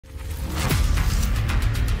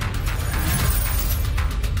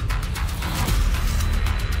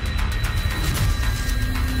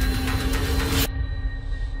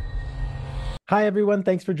Hi, everyone.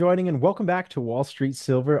 Thanks for joining and welcome back to Wall Street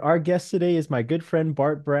Silver. Our guest today is my good friend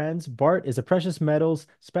Bart Brands. Bart is a precious metals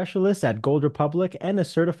specialist at Gold Republic and a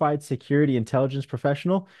certified security intelligence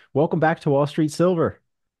professional. Welcome back to Wall Street Silver.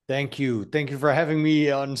 Thank you. Thank you for having me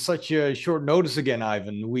on such a short notice again,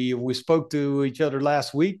 Ivan. We spoke to each other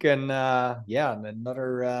last week, and yeah,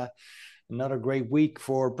 another great week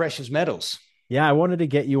for precious metals. Yeah, I wanted to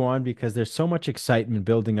get you on because there's so much excitement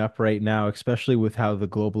building up right now, especially with how the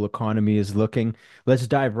global economy is looking. Let's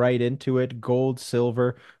dive right into it. Gold,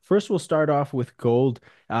 silver. First, we'll start off with gold.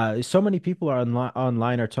 So many people are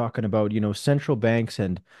online are talking about, central banks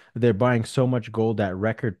and they're buying so much gold at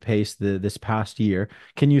record pace this past year.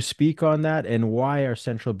 Can you speak on that and why are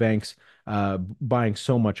central banks buying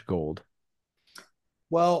so much gold?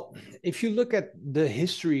 Well, if you look at the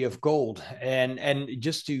history of gold, and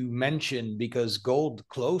just to mention, because gold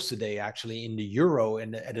closed today actually in the euro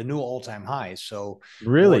and at a new all-time high, so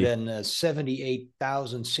more Really? than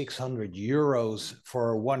 78,600 euros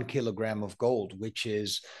for 1 kilogram of gold, which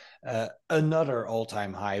is another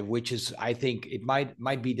all-time high, which is I think it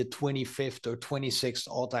might be the 25th or 26th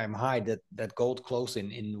all-time high that gold closed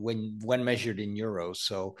in when measured in euros.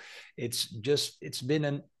 So it's been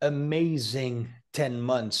an amazing 10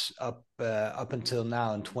 months up until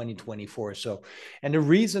now in 2024. So, and the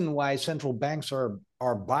reason why central banks are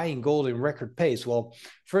buying gold in record pace, well,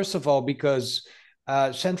 first of all, because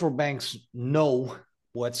central banks know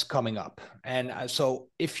what's coming up. And so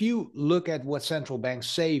if you look at what central banks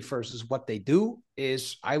say versus what they do,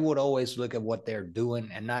 is I would always look at what they're doing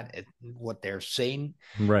and not at what they're saying,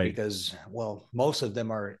 Right. because, well, most of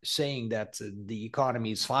them are saying that the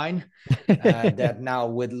economy is fine, that now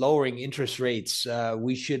with lowering interest rates,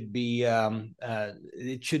 we should be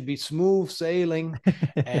it should be smooth sailing,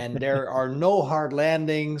 and there are no hard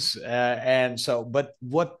landings. And so, but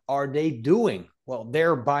what are they doing? Well,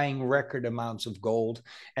 they're buying record amounts of gold,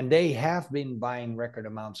 and they have been buying record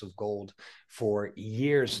amounts of gold for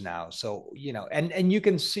years now. So and you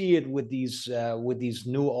can see it with these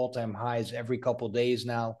new all-time highs every couple of days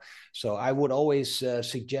now. So I would always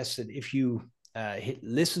suggest that if you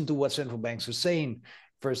listen to what central banks are saying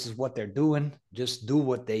versus what they're doing, just do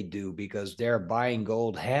what they do, because they're buying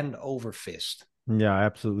gold hand over fist. Yeah, I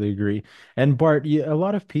absolutely agree. And Bart, a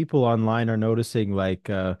lot of people online are noticing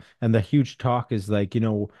and the huge talk is like,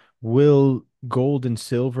 will gold and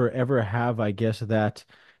silver ever have, I guess, that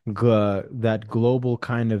global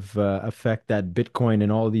kind of effect that Bitcoin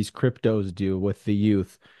and all these cryptos do with the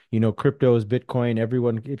youth? Cryptos, Bitcoin,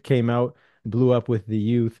 everyone, it came out, blew up with the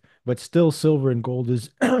youth, but still silver and gold is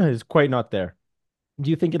is quite not there. Do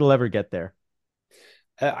you think it'll ever get there?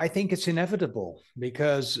 I think it's inevitable,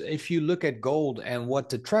 because if you look at gold and what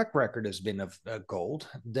the track record has been of gold,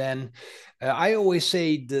 then I always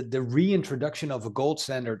say the reintroduction of a gold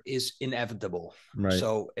standard is inevitable. Right.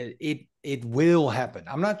 So it will happen.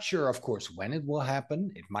 I'm not sure, of course, when it will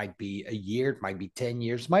happen. It might be a year, it might be 10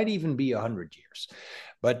 years, might even be 100 years.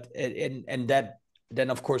 But and that then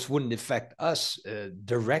of course wouldn't affect us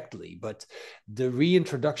directly, but the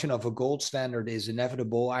reintroduction of a gold standard is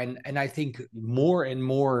inevitable. And I think more and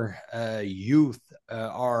more youth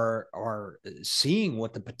are seeing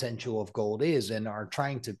what the potential of gold is and are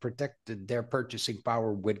trying to protect their purchasing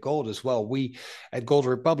power with gold as well. We at Gold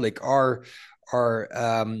Republic are our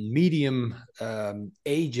medium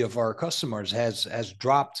age of our customers has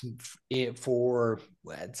dropped for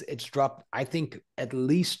it's dropped, I think, at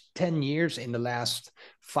least 10 years in the last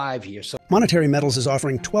 5 years. So Monetary Metals is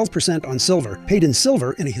offering 12% on silver, paid in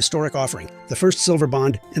silver in a historic offering, the first silver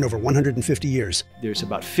bond in over 150 years. There's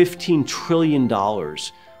about $15 trillion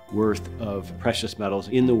worth of precious metals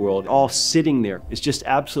in the world, all sitting there. It's just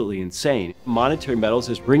absolutely insane. Monetary Metals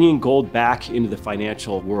is bringing gold back into the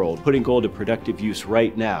financial world, putting gold to productive use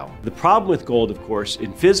right now. The problem with gold, of course,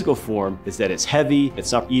 in physical form is that it's heavy,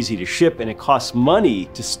 it's not easy to ship, and it costs money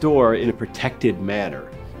to store in a protected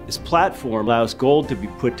manner. This platform allows gold to be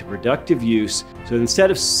put to productive use, so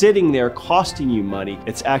instead of sitting there costing you money,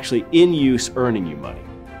 it's actually in use earning you money.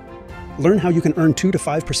 Learn how you can earn 2 to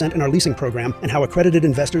 5% in our leasing program and how accredited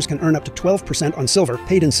investors can earn up to 12% on silver,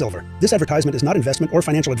 paid in silver. This advertisement is not investment or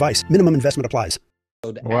financial advice. Minimum investment applies.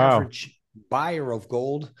 so the Wow. average buyer of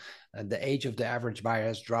gold, the age of the average buyer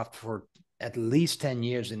has dropped for at least 10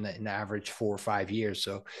 years in the average 4 or 5 years.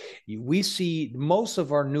 So we see most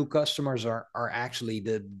of our new customers are actually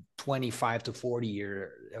the 25 to 40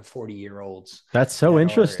 year olds That's so that are,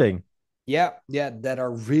 interesting. yeah, that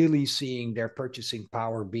are really seeing their purchasing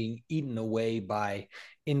power being eaten away by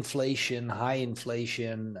inflation, high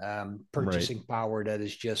inflation, Right. purchasing power that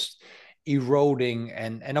is just eroding,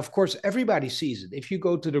 and of course everybody sees it. If you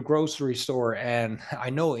go to the grocery store, and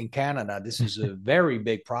I know in Canada this is a very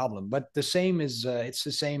big problem, but the same is it's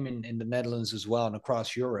the same in the Netherlands as well and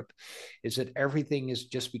across Europe, is that everything is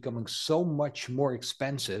just becoming so much more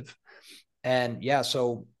expensive. And yeah,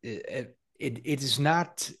 so it is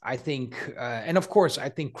not, I think, and of course I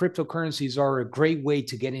think cryptocurrencies are a great way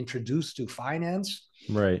to get introduced to finance,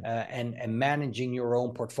 Right. and managing your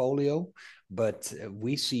own portfolio. But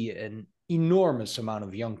we see an enormous amount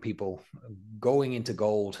of young people going into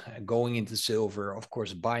gold, going into silver, of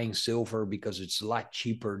course, buying silver because it's a lot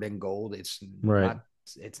cheaper than gold. It's Right. not,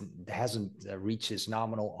 it hasn't reached its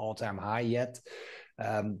nominal all-time high yet.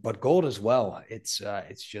 But gold as well. It's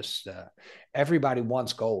just everybody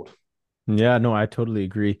wants gold. Yeah, no, I totally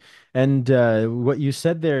agree. And what you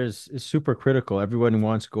said there is super critical. Everyone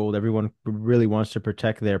wants gold. Everyone really wants to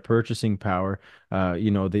protect their purchasing power.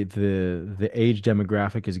 The age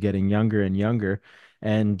demographic is getting younger and younger.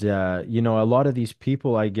 And a lot of these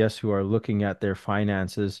people, I guess, who are looking at their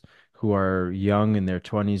finances, who are young in their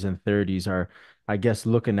 20s and 30s, are, I guess,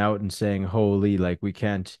 looking out and saying, "Holy, like we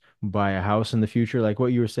can't buy a house in the future." Like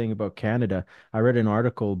what you were saying about Canada. I read an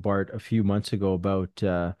article, Bart, a few months ago about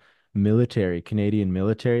Canadian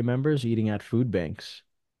military members eating at food banks.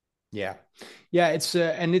 Yeah, yeah,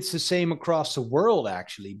 and it's the same across the world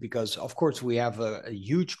actually, because of course we have a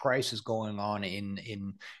huge crisis going on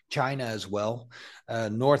in China as well.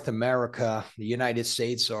 North America, the United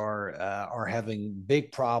States are having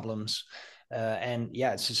big problems. And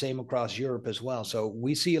yeah, it's the same across Europe as well. So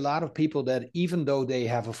we see a lot of people that even though they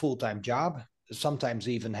have a full-time job, sometimes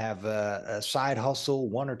even have a side hustle,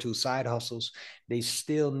 one or two side hustles, they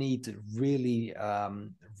still need to really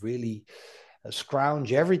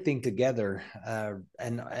scrounge everything together,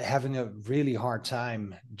 and having a really hard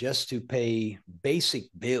time just to pay basic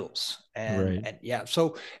bills. And Right. and yeah,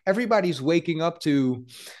 so everybody's waking up to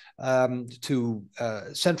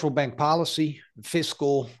central bank policy,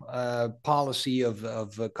 fiscal policy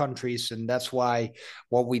of countries, and that's why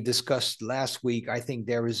what we discussed last week. I think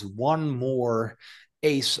there is one more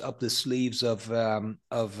ace up the sleeves of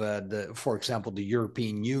for example, the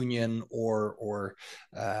European Union or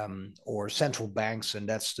central banks, and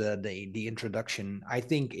that's the introduction. I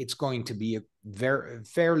think it's going to be a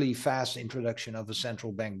fairly fast introduction of a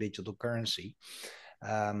central bank digital currency.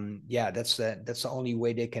 Yeah, that's the only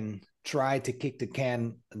way they can try to kick the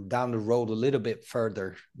can down the road a little bit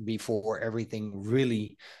further before everything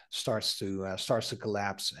really starts to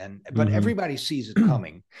collapse. And but Mm-hmm. everybody sees it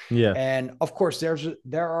coming. Yeah. And of course,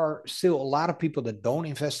 there are still a lot of people that don't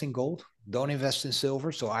invest in gold, don't invest in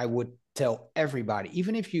silver. So I would tell everybody,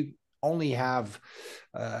 even if you only have,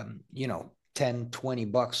 10,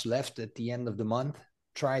 $20 left at the end of the month,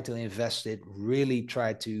 try to invest it, really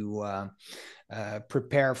try to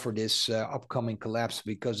prepare for this upcoming collapse,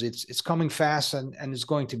 because it's coming fast, and it's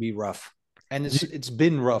going to be rough. And it's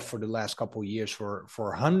been rough for the last couple of years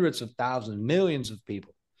for hundreds of thousands, millions of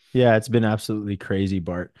people. Yeah, it's been absolutely crazy,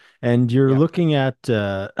 Bart. And you're Yeah. looking at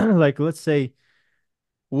like let's say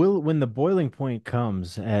will when the boiling point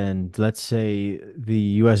comes and let's say the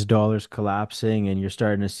US dollar's collapsing and you're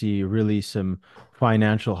starting to see really some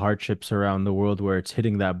financial hardships around the world where it's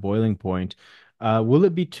hitting that boiling point, will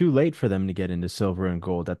it be too late for them to get into silver and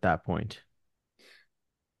gold at that point?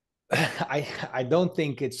 I don't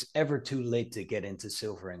think it's ever too late to get into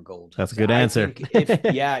silver and gold. That's a good I answer. think if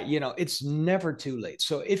yeah, it's never too late.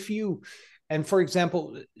 So if you, and for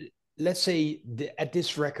example, let's say at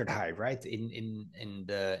this record high, right, in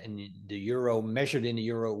the euro, measured in the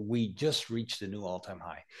euro, we just reached a new all-time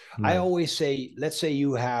high. I Right. always say, let's say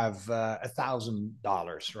you have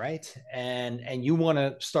 $1,000, right, and you want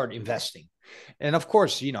to start investing. And of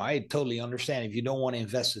course, I totally understand if you don't want to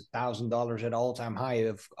invest $1,000 at all-time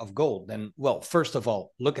high of gold, then, well, first of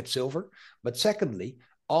all, look at silver. But secondly,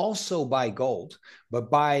 also buy gold, but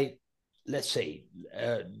buy, let's say,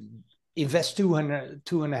 invest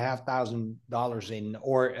 $2,500 in,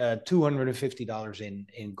 or $250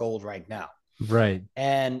 in gold right now, Right.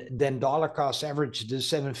 and then dollar cost average the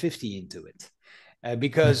 750 into it,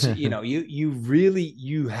 because you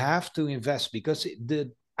have to invest, because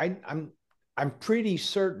I'm pretty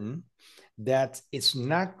certain that it's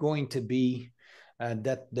not going to be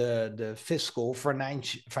that the fiscal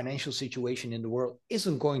financial situation in the world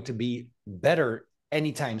isn't going to be better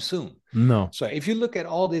anytime soon. No. So if you look at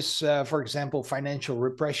all this, for example, financial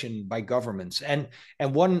repression by governments, and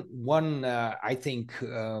one I think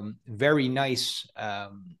a very nice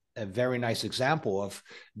example of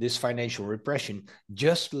this financial repression,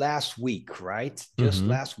 just last week, right? Just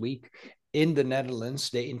Mm-hmm. last week in the Netherlands,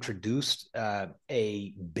 they introduced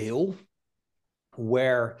a bill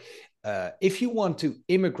where if you want to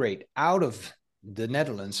immigrate out of the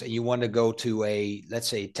Netherlands and you want to go to a, let's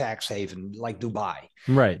say, tax haven like Dubai,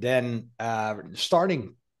 Right. then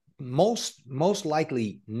starting most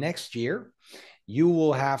likely next year, you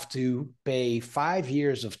will have to pay 5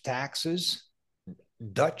 years of taxes,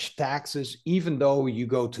 Dutch taxes, even though you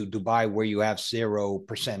go to Dubai where you have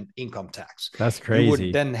 0% income tax. That's You would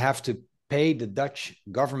crazy. then have to pay the Dutch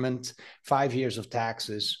government 5 years of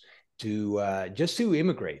taxes to just to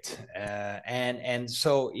immigrate, and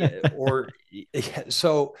so or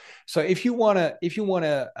so if you want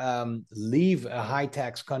to leave a high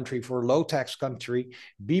tax country for a low tax country,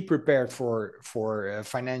 be prepared for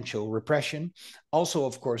financial repression. Also,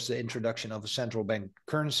 of course, the introduction of a central bank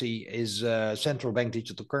currency is central bank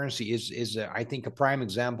digital currency is I think a prime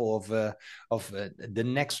example of the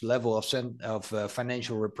next level of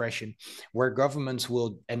financial repression, where governments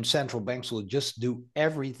will and central banks will just do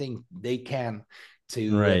everything they can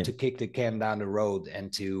Right. to kick the can down the road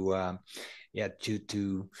and to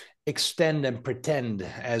to extend and pretend,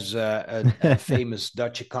 as a famous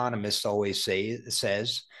Dutch economist always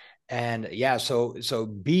says. And yeah, so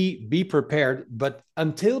be prepared, but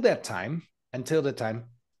until that time,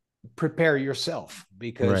 prepare yourself,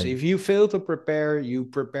 because Right. if you fail to prepare, you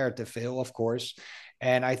prepare to fail, of course.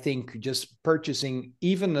 And I think just purchasing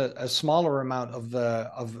even a smaller amount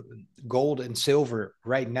of gold and silver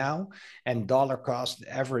right now, and dollar cost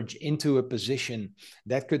average into a position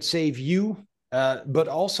that could save you, but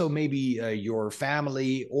also maybe your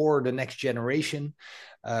family or the next generation,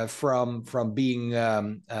 from being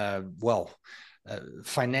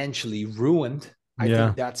financially ruined. I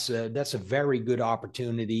Yeah. think that's a very good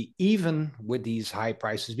opportunity, even with these high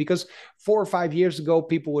prices. Because 4 or 5 years ago,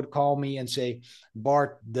 people would call me and say,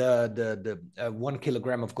 "Bart, the 1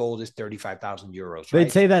 kilogram of gold is 35,000 euros, They'd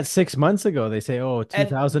right?" say that 6 months ago. They say, "Oh, two And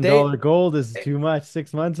thousand dollar gold is too much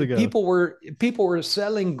 6 months ago." people were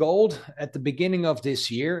selling gold at the beginning of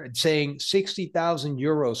this year, saying 60,000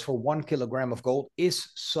 euros for 1 kilogram of gold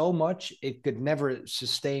is so much it could never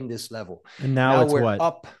sustain this level. And now Now it's what?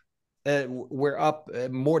 we're up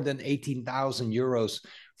more than 18,000 euros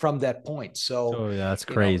from that point. So, Oh, yeah, that's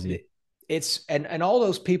you know, crazy. it's and all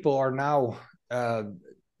those people are now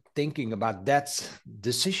thinking about that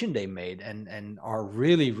decision they made, and are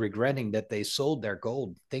really regretting that they sold their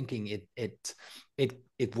gold, thinking it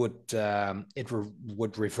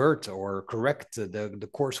would revert or correct, the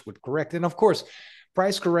course would correct. And of course,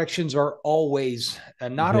 price corrections are always,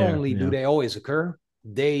 not There, only do yeah. they always occur,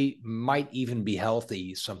 they might even be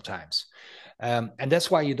healthy sometimes. And that's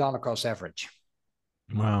why you dollar cost average.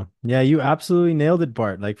 Wow. Yeah, you absolutely nailed it,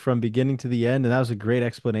 Bart, like from beginning to the end. And that was a great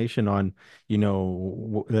explanation on,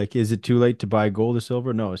 like, is it too late to buy gold or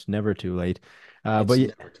silver? No, it's never too late. But It's yeah,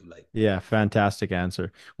 never too late. yeah, fantastic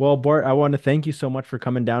answer. Well, Bart, I want to thank you so much for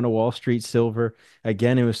coming down to Wall Street Silver.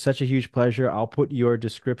 Again, it was such a huge pleasure. I'll put your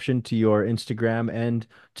description to your Instagram and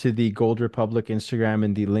to the Gold Republic Instagram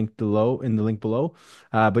in the link below.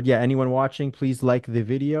 But yeah, anyone watching, please like the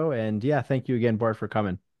video. And yeah, thank you again, Bart, for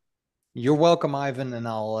coming. You're welcome, Ivan, and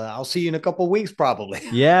I'll see you in a couple of weeks probably.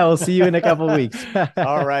 Yeah, we'll see you in a couple weeks. All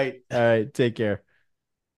All right. right, take care.